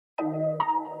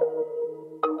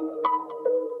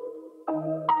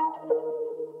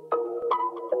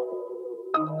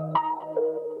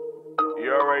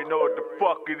know what the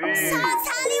fuck it is.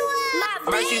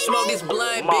 Mercy smoke this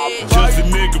blunt, bitch. Just a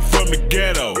nigga from the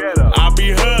ghetto. I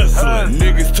be hustling.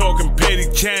 Niggas talking petty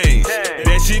change.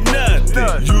 That shit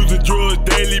nothing. Using drugs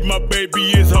daily, my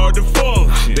baby, it's hard to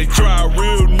function. They try a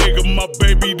real nigga, my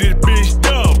baby, this bitch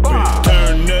dumpin'.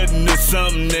 Turn nothing to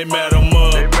something, they mad I'm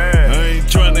up. I ain't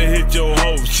tryna hit your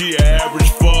hoe, she a average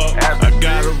fuck. I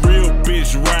got a real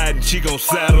bitch riding, she gon'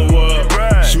 saddle up.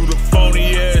 Shoot a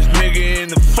phony ass nigga in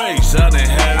the face, I done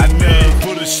had enough.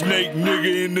 Put a snake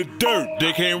nigga in the dirt,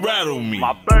 they can't rattle me.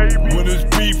 When it's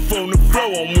beef on the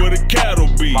floor, I'm where the cattle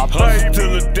be. Hustle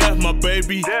till the death, my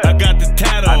baby, I got the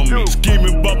tat on me.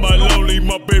 Scheming about my lonely,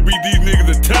 my baby, these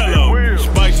niggas are tell on me.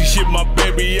 Spicy shit, my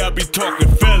baby, I be talking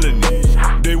felonies.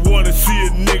 They wanna see a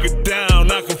nigga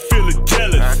down, I can feel the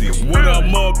jealousy. When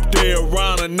I'm up there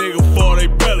around a nigga for they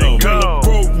belly on me. Tell a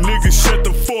broke nigga shut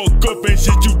the fuck up, ain't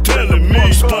shit you telling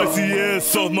me. Spicy ass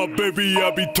sauce, my baby,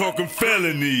 I be talking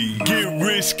felony. Get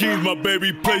rich schemes, my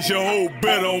baby, place your whole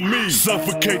bet on me.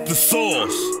 Suffocate the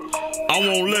sauce, I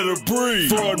won't let her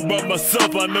breathe. Fraudin' by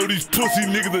myself, I know these pussy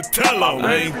niggas will tell on me.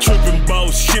 I ain't trippin'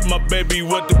 about shit, my baby,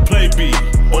 what the play be?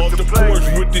 Off the porch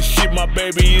with this shit, my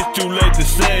baby, it's too late to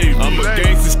save me. I'm a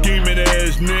gangster scheming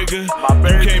ass nigga,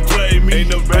 you can't play me. Ain't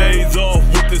no days off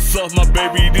with the sauce, my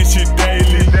baby, this shit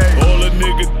daily. All a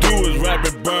nigga do is rap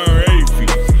and burn aphies.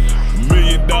 $1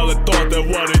 million thought, that's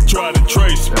why they try to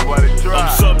trace me. I'm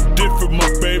something different, my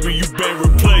baby, you been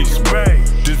replaced me.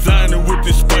 Designer with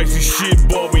this spicy shit,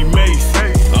 boy, we mace.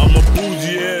 I'm a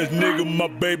bougie ass nigga, my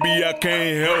baby, I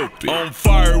can't help it. On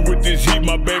fire with this heat,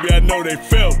 my baby, I know they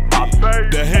felt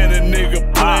it. The hand a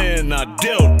nigga playing, I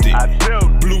dealt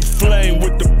it. Blue flame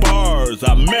with the bars,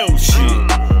 I melt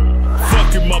shit.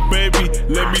 Fuck it, my baby,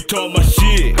 let me talk my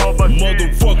shit.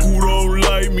 Motherfucker who don't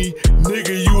like me,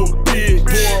 nigga, you a bitch.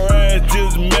 Poor ass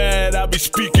just mad, I be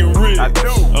speaking rich. I'm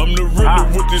the riddle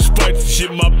with this spicy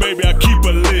shit, my baby, I keep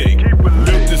a lick.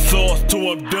 Milk the sauce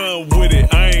till I'm done with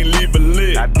it, I ain't leave a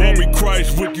lick. Bobby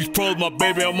Christ with these pros, my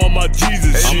baby, I'm on my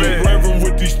Jesus shit. I'm a reverend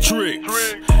with these tricks,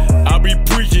 I be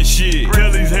preaching shit.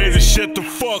 Tell these haters shut the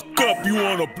fuck up, you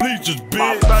on the bleachers,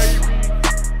 bitch.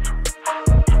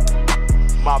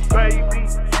 My baby,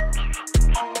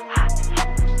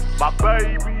 my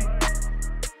baby.